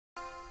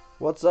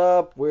What's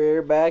up?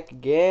 We're back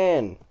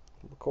again,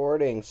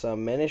 recording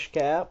some Minish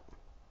Cap.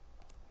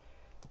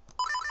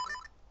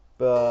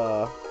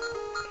 Yeah,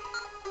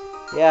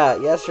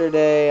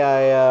 yesterday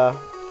I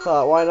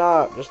thought, why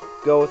not just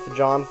go with the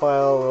John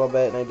file a little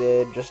bit, and I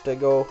did, just to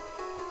go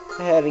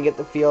ahead and get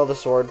the feel of the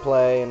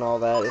swordplay and all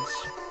that.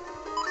 It's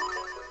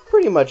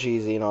pretty much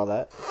easy and all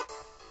that.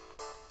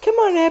 Come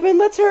on, Eben,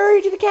 let's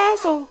hurry to the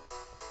castle.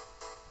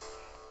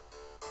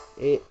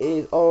 It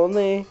is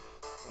only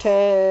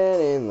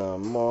 10 in the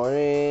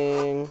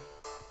morning.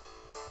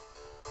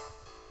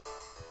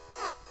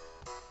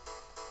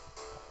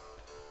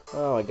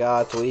 Oh my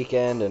god, it's a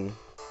weekend and...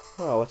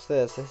 Oh, what's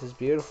this? This is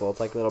beautiful. It's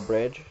like a little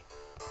bridge.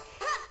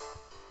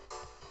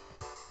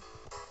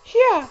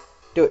 Yeah!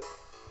 Do it.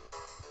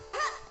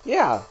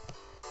 Yeah!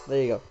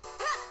 There you go.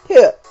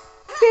 Hit!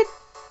 Hit!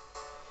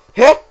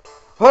 Hit!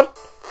 What?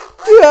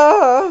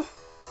 Yeah!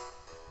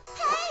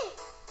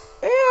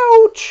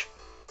 Ouch!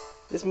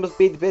 This must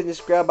be the business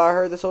scrub I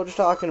heard the soldiers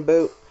talking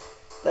about.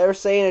 They were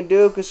saying a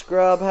Duke of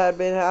Scrub had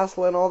been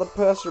hassling all the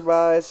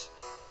passerbys.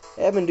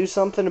 Eben, do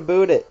something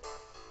about it.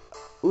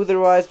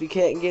 Otherwise, we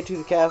can't get to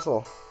the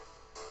castle.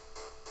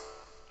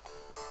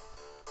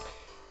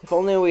 If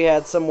only we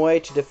had some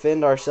way to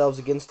defend ourselves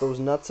against those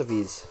nuts of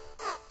his.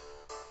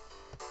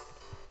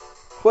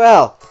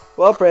 Well,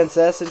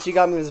 Princess, since you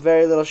got me this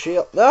very little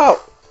shield... No!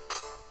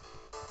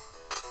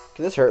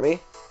 Can this hurt me?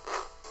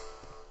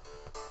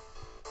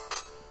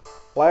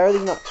 Why are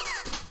these not...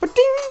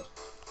 Ba-ding!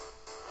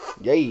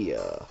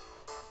 Yeah.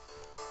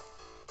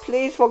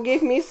 Please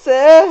forgive me,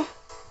 sir.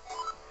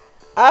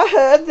 I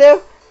heard there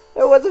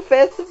was a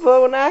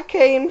festival when I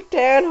came to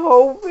town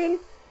hoping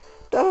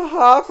to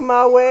hawk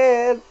my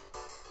wares.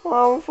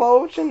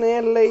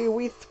 Unfortunately,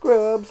 we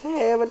scrubs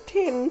have a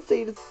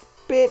tendency to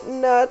spit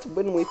nuts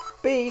when we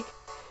speak.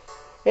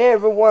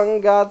 Everyone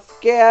got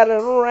scared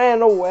and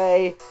ran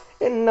away,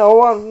 and no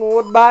one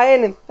would buy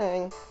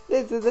anything.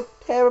 This is a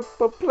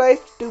terrible place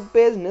to do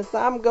business.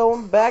 I'm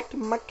going back to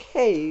my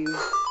cave.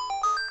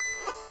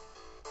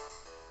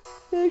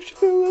 I actually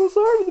feel a little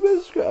sorry for the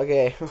business.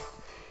 Okay,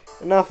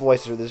 enough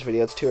voices for this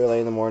video. It's too early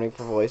in the morning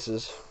for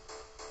voices.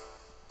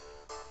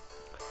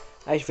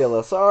 I feel a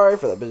little sorry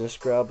for that business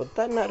scrub, but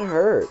that nut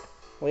hurt.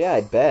 Well, yeah,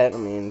 I bet. I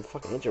mean,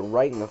 fucking hit you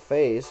right in the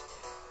face.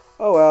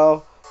 Oh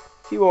well,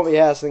 he won't be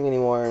hassling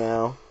anymore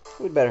now.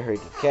 We'd better hurry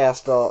to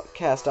the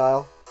cast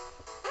aisle.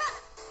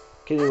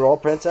 Can you roll,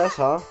 Princess?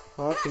 Huh?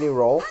 Huh? Can you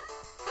roll?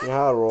 You know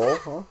how to roll?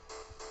 Huh?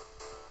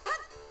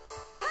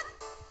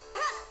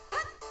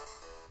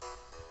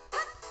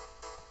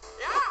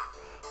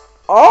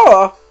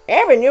 Oh,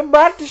 Evan, you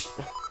brought this.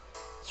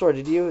 Sword,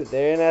 did you?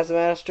 Therein as the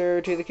master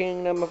to the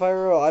kingdom of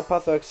Hyrule, I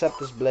Potho accept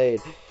this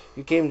blade.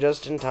 You came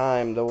just in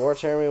time. The war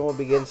ceremony will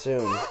begin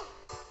soon.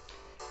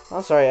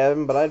 I'm sorry,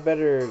 Evan, but I'd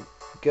better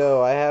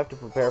go. I have to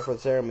prepare for the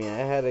ceremony. I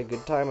had a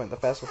good time at the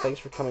festival. Thanks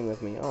for coming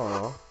with me.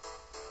 Oh,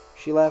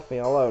 she left me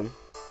alone.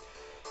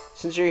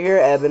 Since you're here,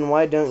 Eben,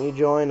 why don't you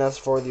join us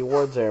for the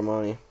award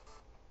ceremony?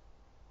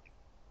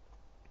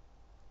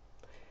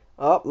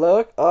 Oh,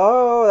 look.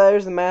 Oh,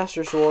 there's the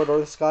Master Sword, or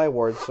the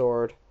Skyward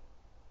Sword.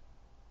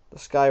 The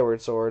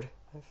Skyward Sword,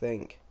 I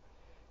think.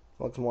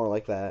 Looks more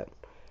like that.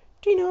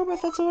 Do you know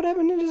about that sword,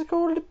 Eben? It is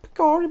called the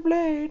Picori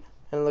Blade.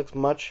 And it looks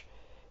much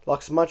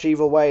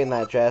evil way in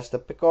that chest. The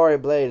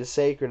Picori Blade is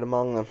sacred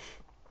among them.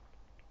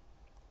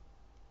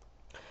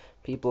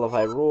 People of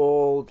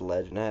Hyrule, the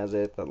legend has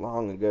it that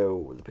long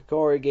ago, the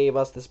Picori gave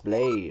us this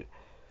blade.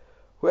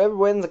 Whoever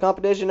wins the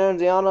competition earns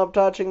the honor of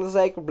touching the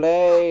sacred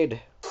blade.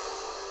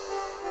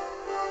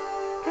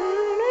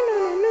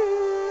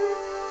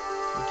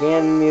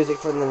 Again, music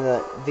from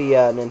the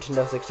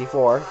Nintendo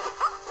 64.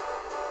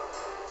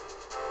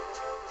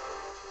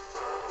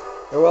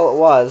 Or well, it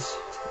was.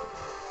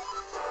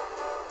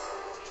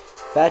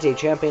 Fatty,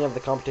 champion of the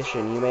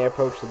competition, you may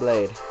approach the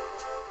blade.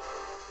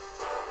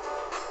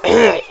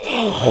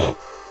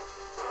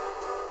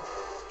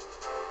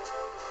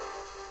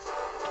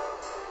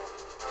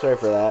 Sorry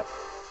for that.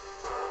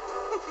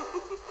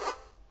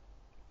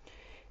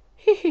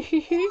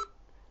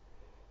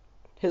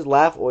 His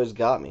laugh always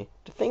got me.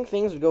 To think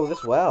things would go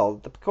this well.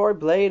 The Picori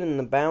Blade and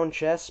the bound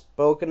chest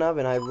spoken of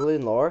in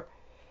Hyrulean lore.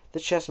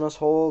 This chest must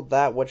hold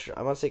that which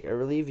I must take a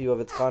early view of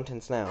its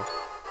contents now.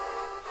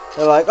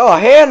 They're like, oh,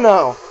 hell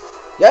no!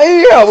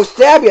 Yeah, we'll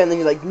stab you! And then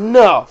you're like,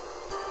 no!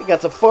 You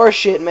got some force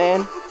shit,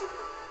 man.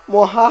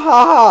 Well, ha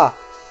ha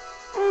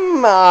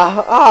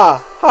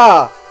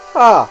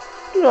ha!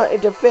 Do not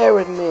interfere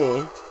with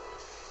me.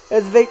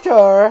 It's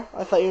Victor.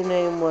 I thought your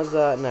name was,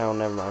 no,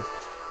 never mind.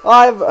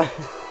 I've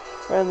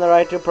earned the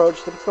right to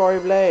approach the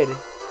Picori Blade.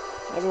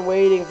 I've been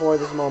waiting for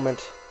this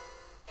moment.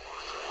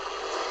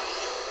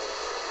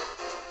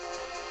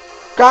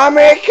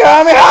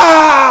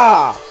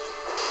 Kamehameha!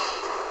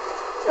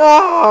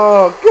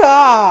 Oh,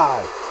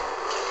 God!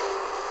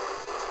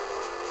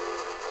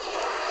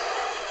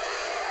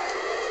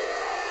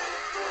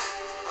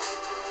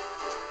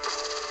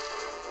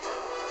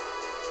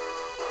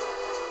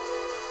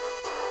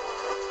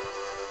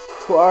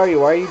 Who are you?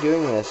 Why are you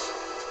doing this?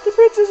 The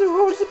princess who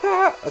holds the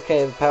power.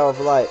 Okay, the power of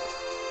light.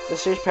 The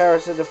strange power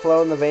is said to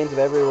flow in the veins of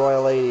every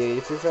royal lady.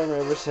 If you're friend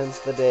ever since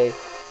the day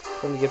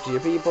from the gift to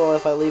your people,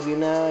 if I leave you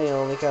now, you'll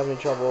only cause me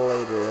trouble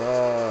later.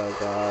 Oh,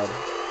 God.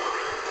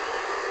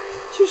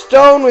 To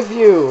stone with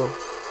you!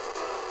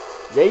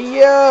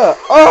 Yeah!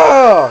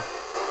 Oh!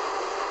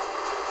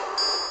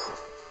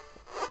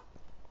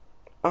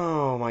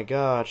 Oh my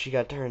God, she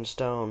got turned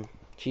stone.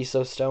 She's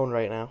so stoned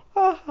right now.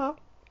 Ha ha.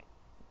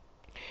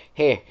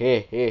 Heh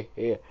heh heh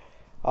heh.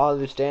 All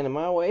who stand in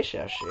my way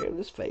shall share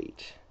this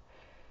fate.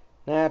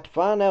 Now to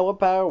find out what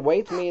power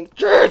awaits me in the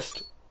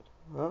chest!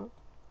 Huh?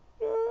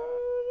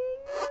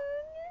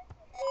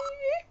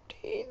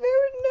 There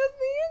was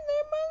nothing in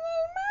there, my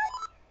little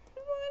mouse.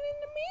 What in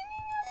the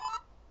meaning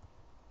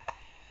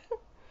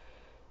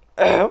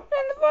of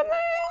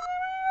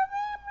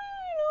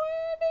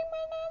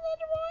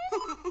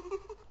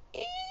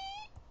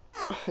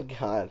oh,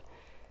 God.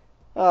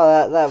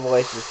 Oh, that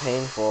voice is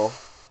painful.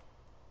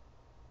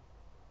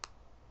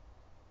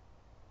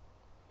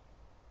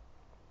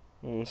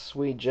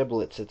 Sweet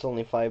giblets, it's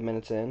only 5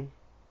 minutes in.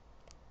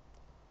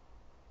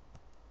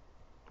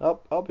 Oh,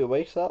 he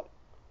wakes up.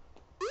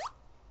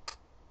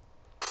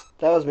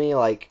 That was me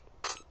like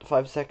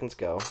 5 seconds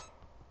ago.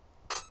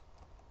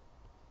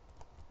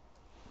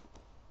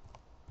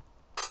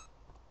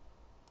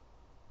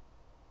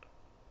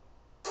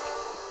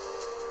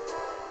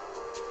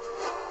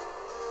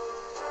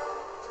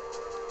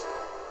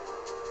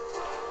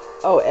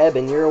 Oh,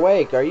 Eben, you're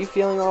awake. Are you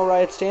feeling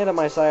alright? Stand at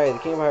my side. The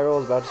King of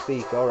Hyrule is about to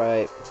speak.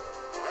 Alright.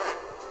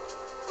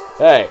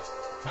 Hey.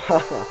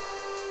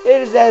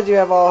 It is as you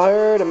have all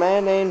heard. A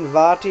man named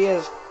Vati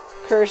has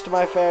cursed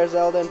my fair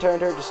Zelda and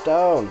turned her to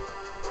stone.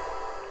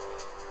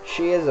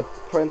 She is a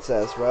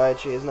princess, right?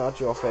 She is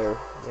not your fair.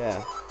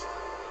 Yeah.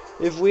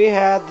 If we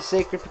had the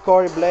sacred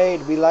Picori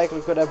blade, we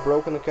likely could have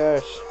broken the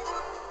curse.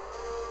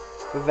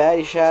 But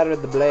Vati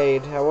shattered the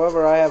blade.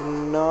 However, I have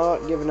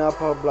not given up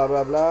hope, blah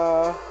blah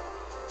blah.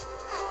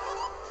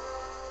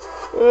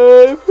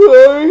 I'm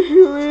sorry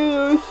to read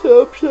those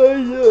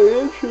upside down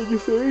answers to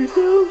fairy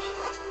tales.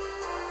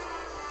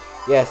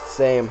 Yes,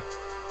 same.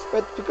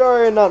 But the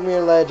Picori are not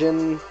mere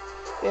legend.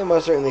 They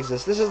most certainly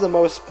exist. This is the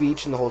most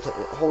speech in the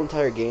whole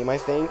entire game, I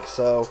think.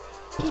 So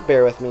just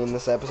bear with me in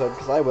this episode,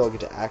 because I will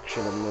get to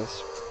action in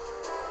this.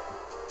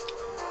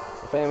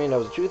 The family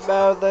knows the truth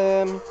about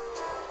them.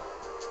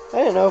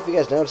 I don't know if you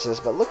guys noticed this,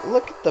 but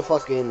look at the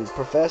fucking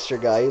professor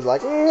guy. He's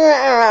like,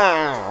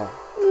 "Meow.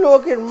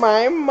 Look at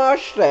my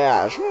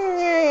mustache.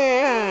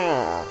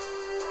 Meow."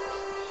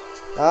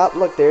 Ah,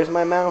 look, there's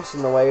my mouse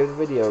in the way of the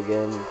video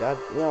again. God,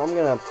 I'm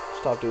gonna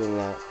stop doing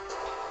that.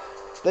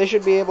 They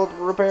should be able to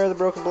repair the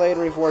broken blade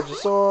and reforge the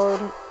sword.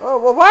 Oh,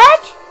 well,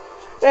 what?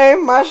 They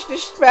must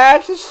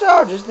dispatch the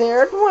soldiers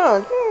there at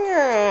once.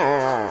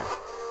 Meow.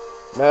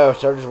 No,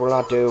 soldiers will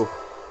not do.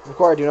 Of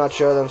course, do not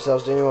show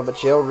themselves to anyone but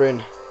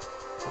children.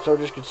 The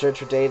soldiers could search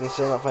for days and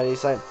still not find any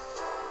sign.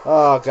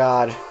 Oh,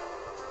 God.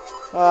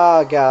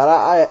 Oh,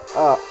 God.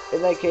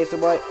 In that case,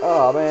 I'm like,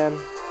 oh, man.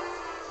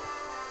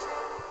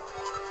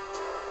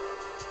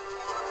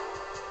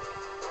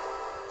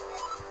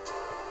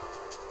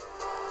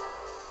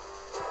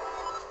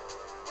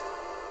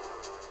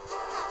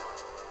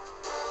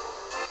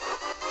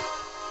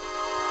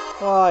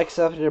 Oh, I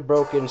accepted a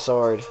broken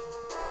sword.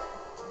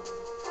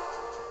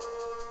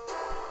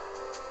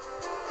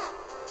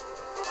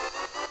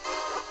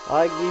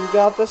 You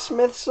got the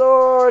Smith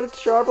sword. It's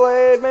a sharp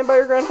blade made by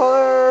your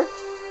grandfather.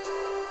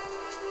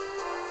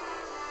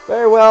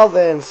 Very well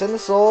then, send the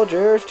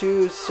soldiers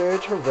to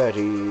search for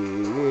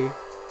Betty.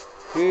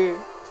 Here,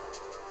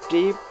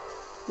 deep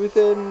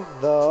within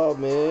the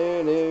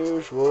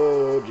Minish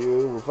Wood,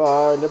 you will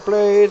find a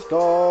place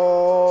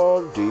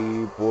called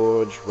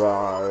Deepwood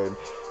Shrine.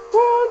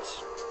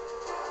 Once,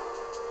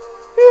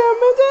 him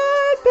and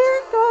that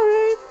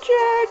Picori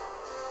check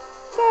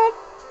that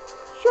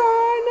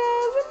shrine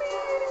as a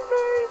meeting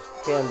place.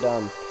 Okay, I'm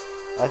done.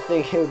 I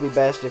think it would be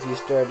best if you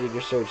started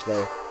your search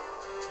there.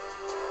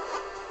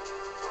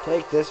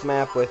 Take this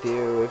map with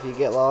you. If you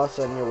get lost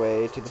on your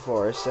way to the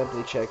forest,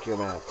 simply check your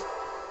map.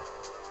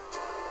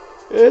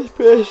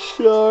 Press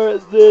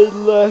start,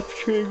 then left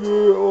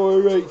trigger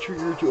or right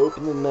trigger to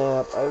open the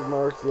map. I've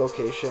marked the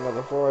location of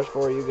the forest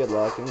for you. Good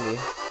luck and me.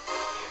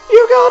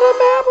 You got a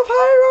map of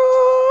Hyrule!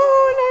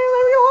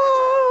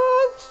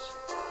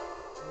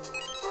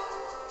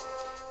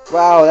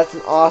 Wow, that's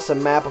an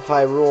awesome map of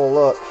Hyrule.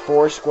 Look,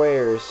 4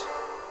 squares.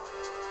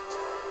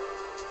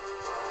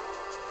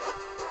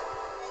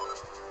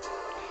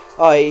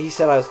 Oh, he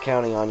said I was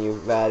counting on you,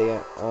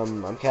 Vadia.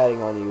 I'm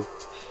counting on you.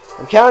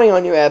 I'm counting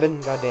on you,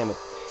 Eben. God damn it.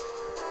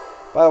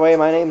 By the way,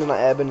 my name's not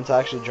Eben. It's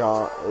actually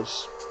John.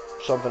 It's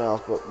something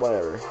else, but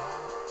whatever.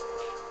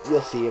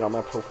 You'll see it on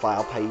my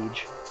profile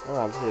page. I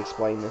don't have to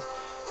explain this.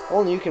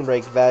 Only you can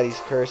break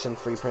Vadi's curse and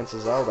free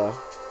Princess Zelda.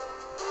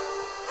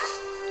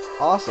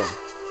 Awesome.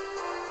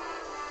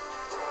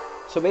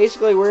 So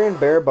basically, we're in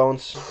bare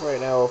bones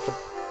right now.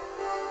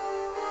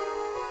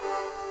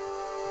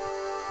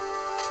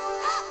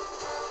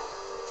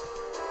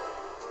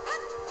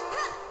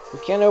 We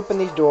can't open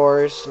these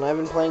doors, and I've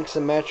been playing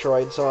some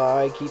Metroid, so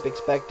I keep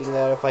expecting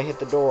that if I hit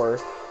the door,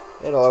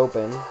 it'll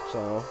open,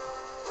 so...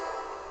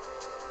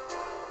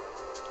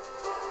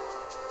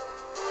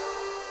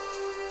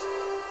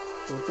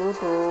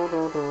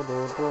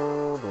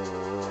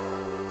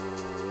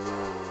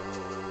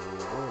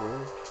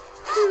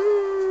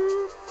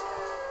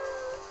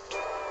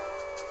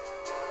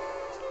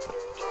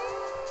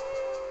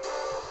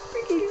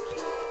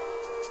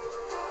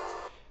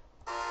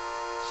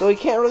 So we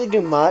can't really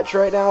do much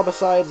right now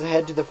besides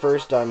head to the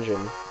first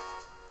dungeon.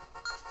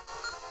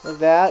 Like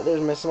that, there's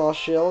my small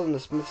shield and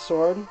the smith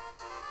sword.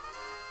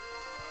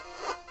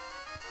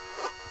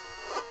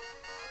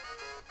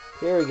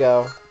 Here we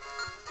go.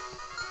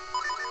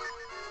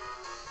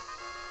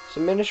 So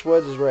Minish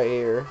Woods is right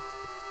here.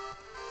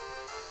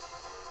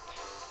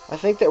 I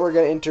think that we're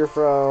gonna enter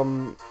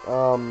from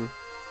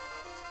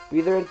we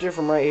either enter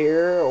from right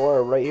here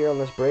or right here on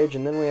this bridge,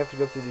 and then we have to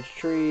go through these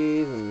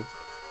trees and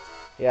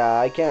yeah,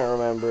 I can't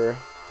remember.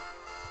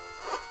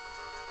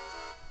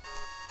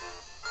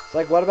 It's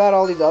like, what about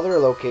all these other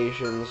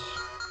locations?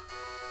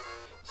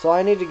 So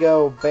I need to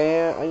go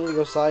I need to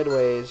go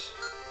sideways.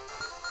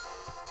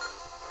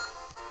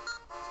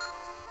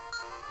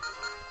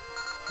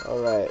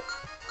 Alright.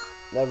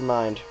 Never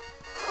mind.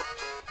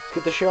 Let's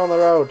get the show on the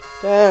road.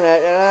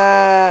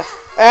 Ow!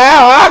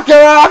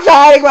 Octorok's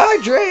hiding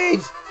behind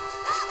trees!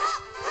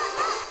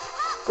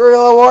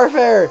 Guerrilla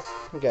warfare!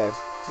 Okay.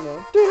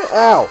 No.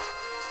 Ow!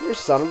 You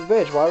son of a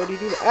bitch. Why would you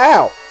do that?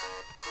 Ow!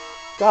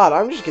 God,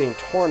 I'm just getting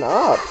torn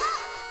up.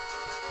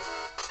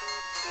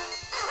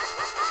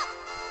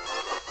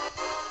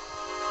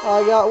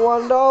 I got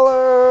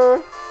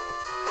 $1.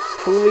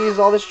 Who leaves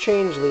all this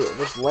change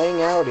just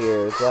laying out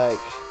here? It's like...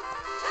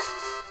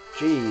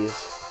 Jeez.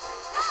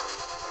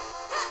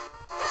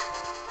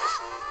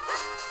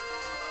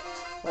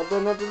 And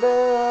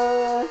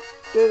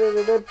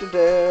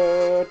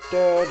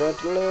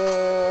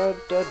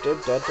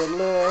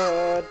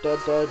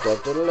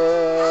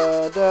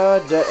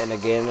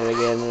again and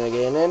again and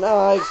again, and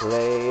I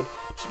played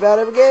just about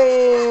every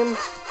game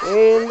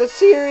in the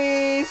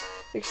series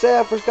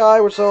except for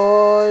Skyward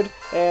Sword,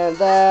 and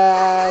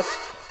that's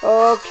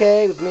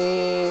okay with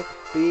me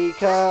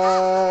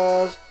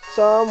because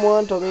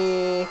someone told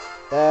me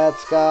that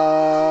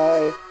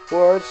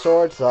Skyward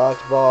Sword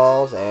sucks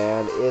balls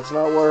and it's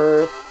not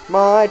worth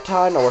my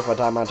time. Not worth my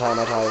time, my time.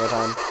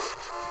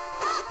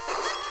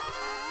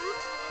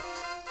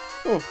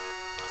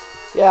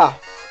 Yeah.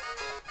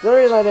 The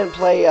only reason I didn't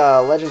play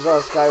Legend of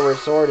Zelda Skyward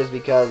Sword is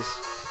because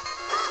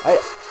I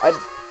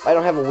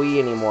don't have a Wii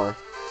anymore.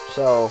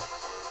 So,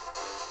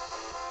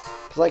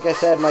 cause like I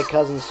said, my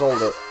cousin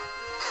sold it.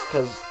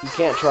 Because you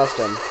can't trust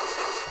him.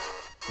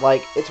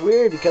 Like, it's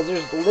weird because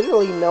there's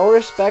literally no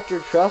respect or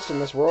trust in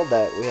this world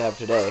that we have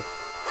today.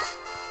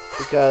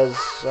 Because,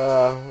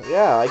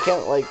 yeah, I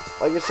can't, like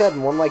I said,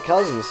 one of my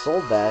cousins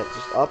sold that,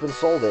 just up and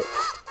sold it.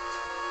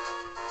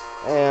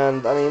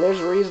 And, I mean, there's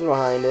a reason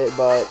behind it,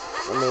 but,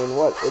 I mean,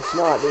 it's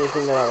not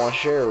anything that I want to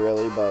share,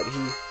 really, but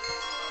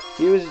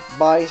he was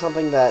buying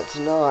something that's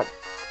not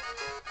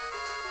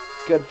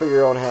good for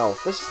your own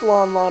health. This is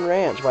Lon Lon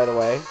Ranch, by the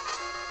way.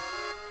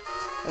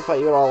 I thought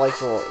you would all like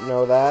to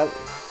know that.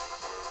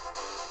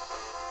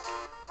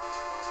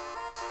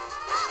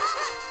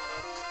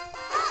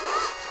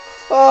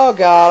 Oh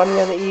god, I'm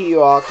gonna eat you,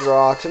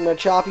 Octoroks. I'm gonna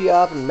chop you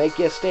up and make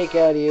you a steak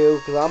out of you,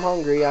 because I'm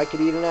hungry. I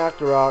could eat an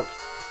Octorok.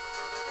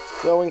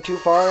 Going too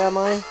far, am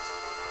I?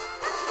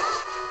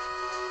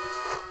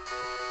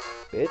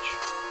 Bitch.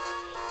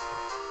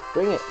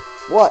 Bring it.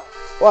 What?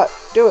 What?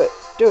 Do it.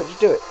 Do it. Just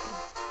do it.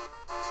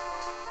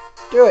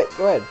 Do it.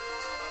 Go ahead.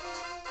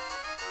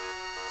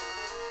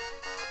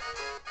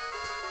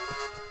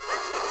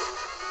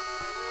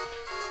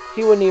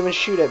 He wouldn't even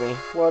shoot at me.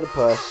 What a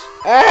puss.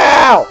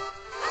 Ow!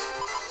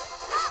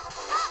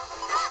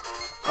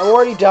 I'm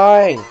already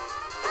dying.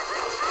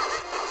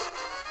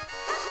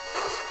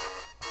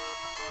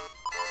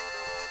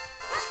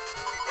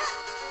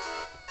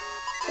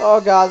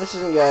 Oh god, this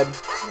isn't good.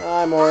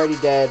 I'm already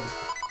dead.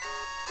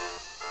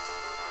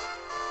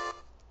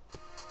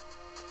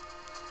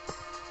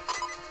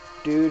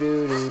 Do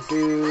do do do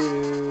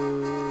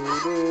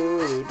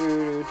do do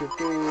do do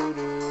do.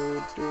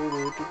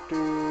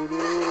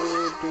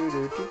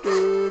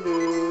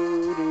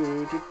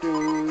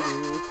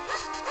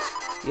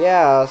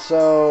 Yeah,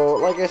 so,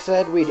 like I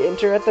said, we'd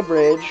enter at the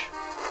bridge.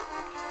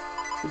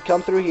 We'd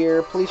come through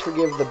here. Please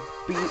forgive the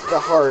the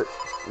heart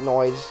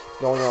noise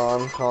going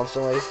on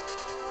constantly.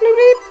 Bleep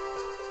bleep.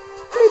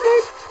 Bleep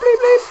bleep. Bleep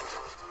bleep.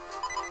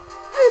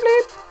 Bleep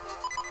bleep.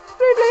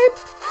 Bleep bleep.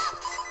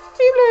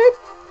 Bleep bleep.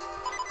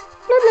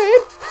 Bleep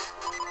bleep.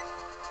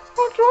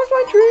 Octorok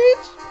my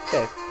treats.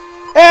 Okay.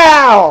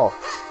 Ow!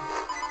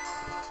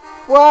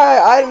 Why?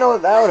 I didn't know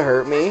that would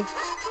hurt me.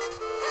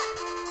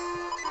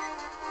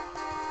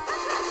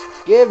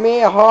 Give me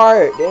a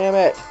heart, damn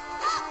it.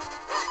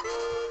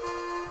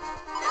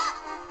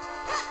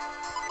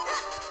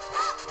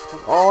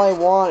 All I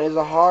want is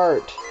a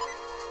heart.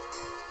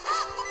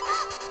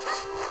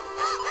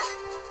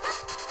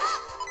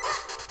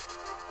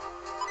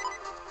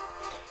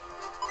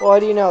 Well,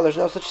 do you know, there's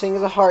no such thing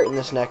as a heart in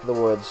this neck of the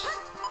woods.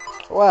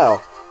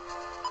 Well.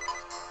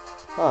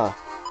 Huh.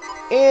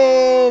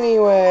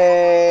 Anyway,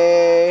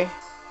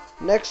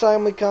 next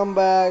time we come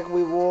back,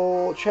 we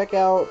will check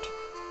out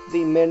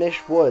the Minish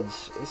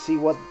Woods and see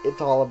what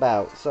it's all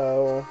about.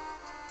 So,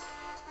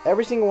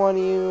 every single one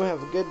of you,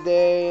 have a good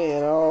day,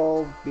 and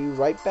I'll be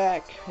right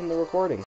back in the recording.